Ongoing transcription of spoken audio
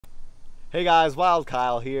Hey guys,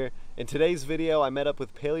 WILDKYLE here. In today's video I met up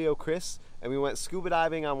with Paleo Chris and we went scuba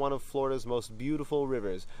diving on one of Florida's most beautiful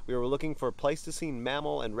rivers. We were looking for Pleistocene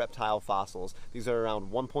mammal and reptile fossils. These are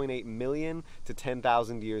around 1.8 million to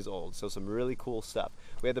 10,000 years old, so some really cool stuff.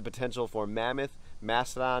 We had the potential for mammoth,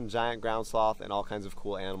 mastodon, giant ground sloth, and all kinds of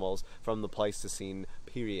cool animals from the Pleistocene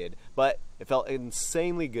period. But it felt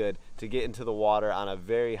insanely good to get into the water on a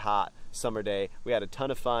very hot summer day. We had a ton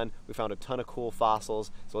of fun. We found a ton of cool fossils.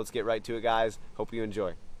 So let's get right to it, guys. Hope you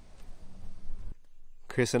enjoy.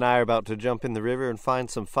 Chris and I are about to jump in the river and find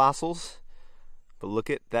some fossils. But look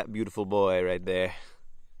at that beautiful boy right there.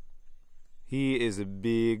 He is a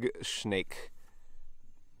big snake.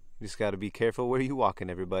 You just got to be careful where you're walking,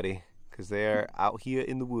 everybody, because they're out here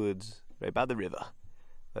in the woods right by the river.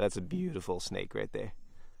 But that's a beautiful snake right there.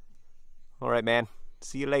 All right, man.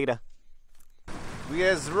 See you later. We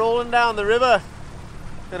guys rolling down the river.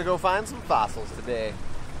 Gonna go find some fossils today.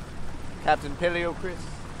 Captain Paleo Chris.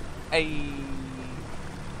 Hey,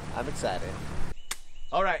 I'm excited.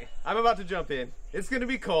 All right, I'm about to jump in. It's gonna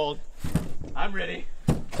be cold. I'm ready.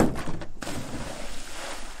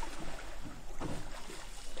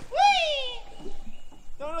 Whee!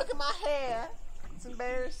 Don't look at my hair. It's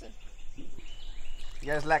embarrassing. You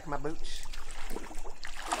guys like my boots?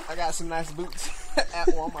 I got some nice boots at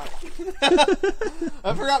Walmart.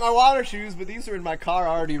 I forgot my water shoes, but these are in my car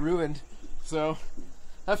already ruined. So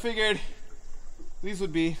I figured these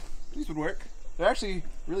would work. They're actually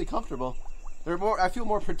really comfortable. They're more, I feel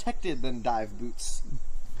more protected than dive boots.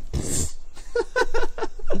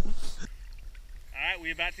 Alright,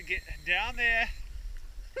 we're about to get down there.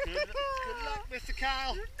 Good luck, Mr.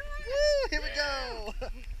 Kyle. Woo, here we go.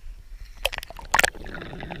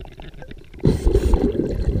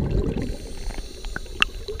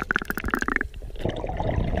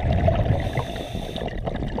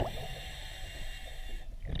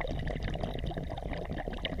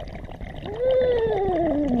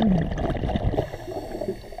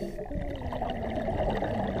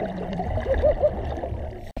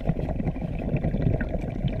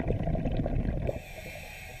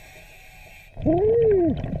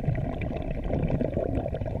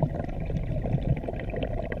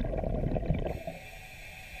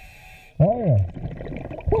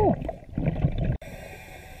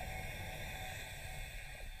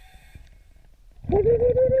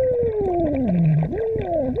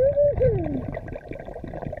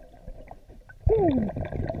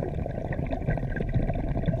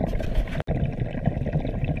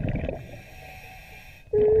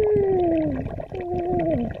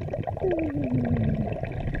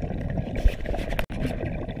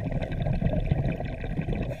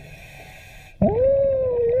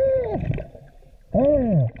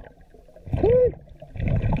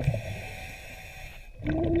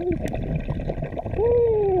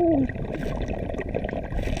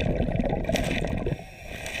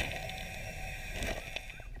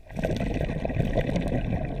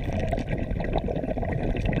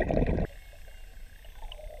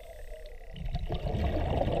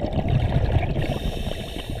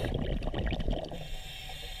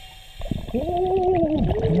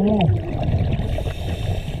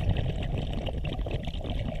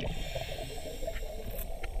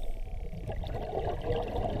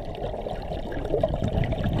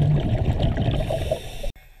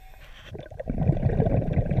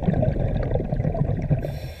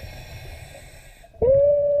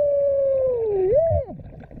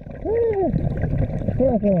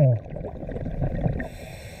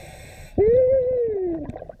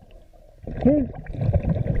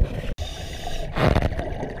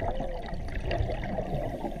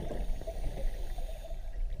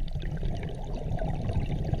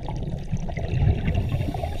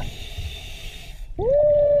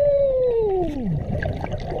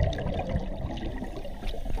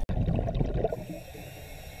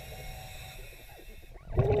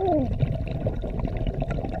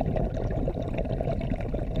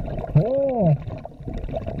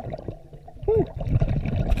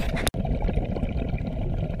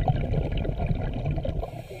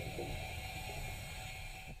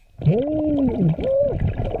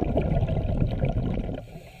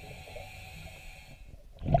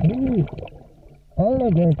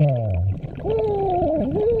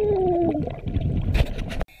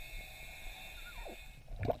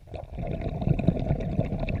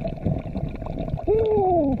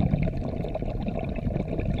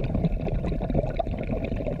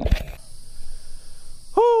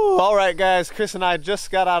 Alright guys, Chris and I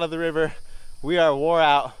just got out of the river. We are wore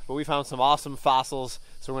out, but we found some awesome fossils.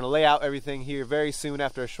 So we're going to lay out everything here very soon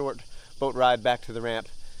after a short boat ride back to the ramp.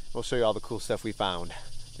 We'll show you all the cool stuff we found.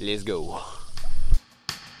 Let's go.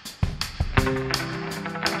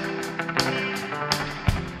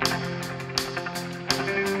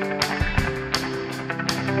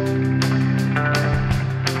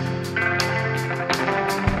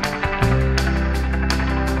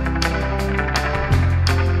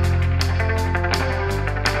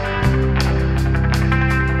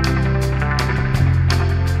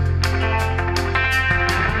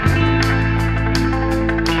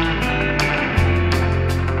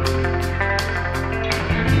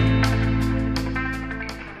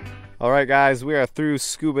 Alright guys, we are through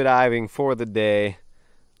scuba diving for the day.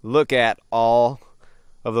 Look at all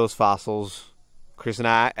of those fossils. Chris and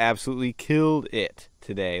I absolutely killed it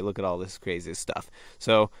today. Look at all this crazy stuff.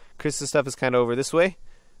 So Chris's stuff is kind of over this way.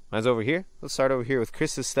 Mine's over here. Let's start over here with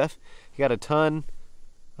Chris's stuff. He got a ton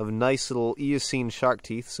of nice little Eocene shark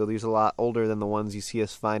teeth. So these are a lot older than the ones you see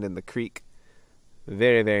us find in the creek.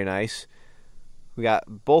 Very, very nice. We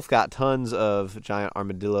both got tons of giant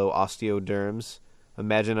armadillo osteoderms.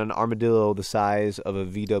 Imagine an armadillo the size of a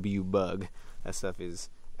VW bug. That stuff is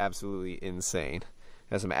absolutely insane.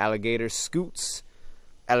 Got some alligator scoots,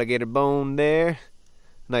 alligator bone there.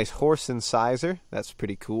 Nice horse incisor. That's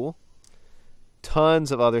pretty cool.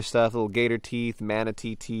 Tons of other stuff, little gator teeth,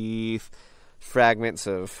 manatee teeth, fragments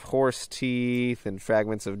of horse teeth, and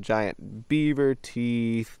fragments of giant beaver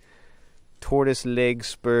teeth, tortoise leg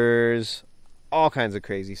spurs, all kinds of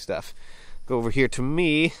crazy stuff. Go over here to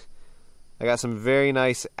me. I got some very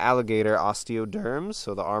nice alligator osteoderms,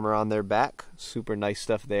 so the armor on their back, super nice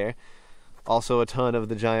stuff there. Also a ton of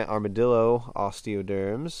the giant armadillo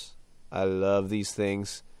osteoderms. I love these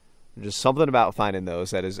things. There's just something about finding those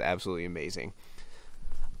that is absolutely amazing.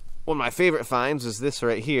 One of my favorite finds is this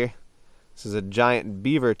right here. This is a giant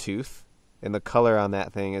beaver tooth, and the color on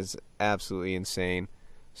that thing is absolutely insane.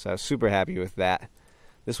 So I was super happy with that.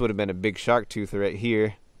 This would have been a big shark tooth right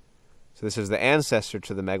here. So this is the ancestor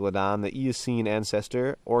to the megalodon, the Eocene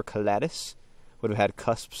ancestor, WILDKYLE. Would have had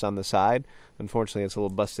cusps on the side. Unfortunately, it's a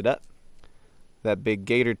little busted up. That big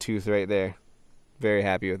gator tooth right there. Very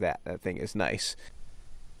happy with that. That thing is nice.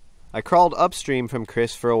 I crawled upstream from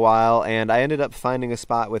Chris for a while, and I ended up finding a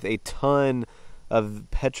spot with a ton of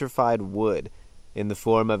petrified wood in the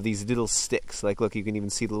form of these little sticks. Like, look, you can even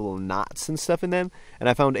see the little knots and stuff in them. And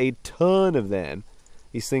I found a ton of them.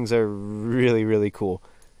 These things are really, really cool.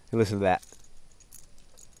 And listen to that.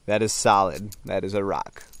 That is solid. That is a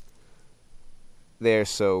rock. They're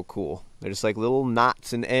so cool. They're just like little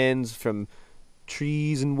knots and ends from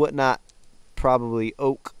trees and whatnot. Probably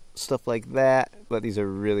oak, stuff like that. But these are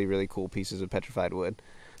really, really cool pieces of petrified wood.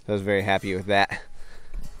 I was very happy with that.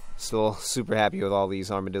 Still super happy with all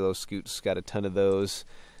these armadillo scoots. Got a ton of those.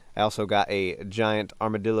 I also got a giant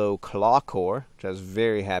armadillo claw core, which I was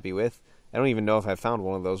very happy with. I don't even know if I've found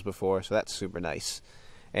one of those before, so that's super nice.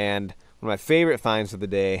 And one of my favorite finds of the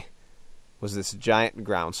day was this giant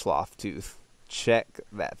ground sloth tooth. Check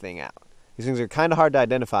that thing out. These things are kind of hard to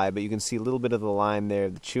identify, but you can see a little bit of the line there,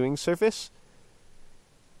 the chewing surface.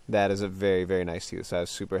 That is a very, very nice tooth, so I was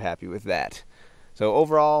super happy with that. So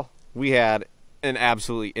overall, we had an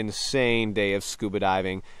absolutely insane day of scuba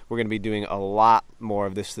diving. We're going to be doing a lot more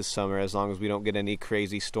of this summer as long as we don't get any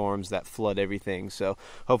crazy storms that flood everything. So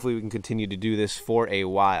hopefully we can continue to do this for a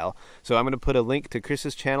while. So I'm going to put a link to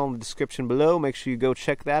Chris's channel in the description below. Make sure you go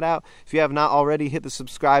check that out. If you have not already, hit the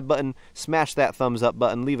subscribe button, smash that thumbs up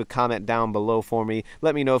button, leave a comment down below for me.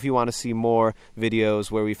 Let me know if you want to see more videos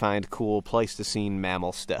where we find cool Pleistocene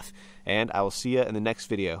mammal stuff. And I will see you in the next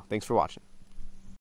video. Thanks for watching.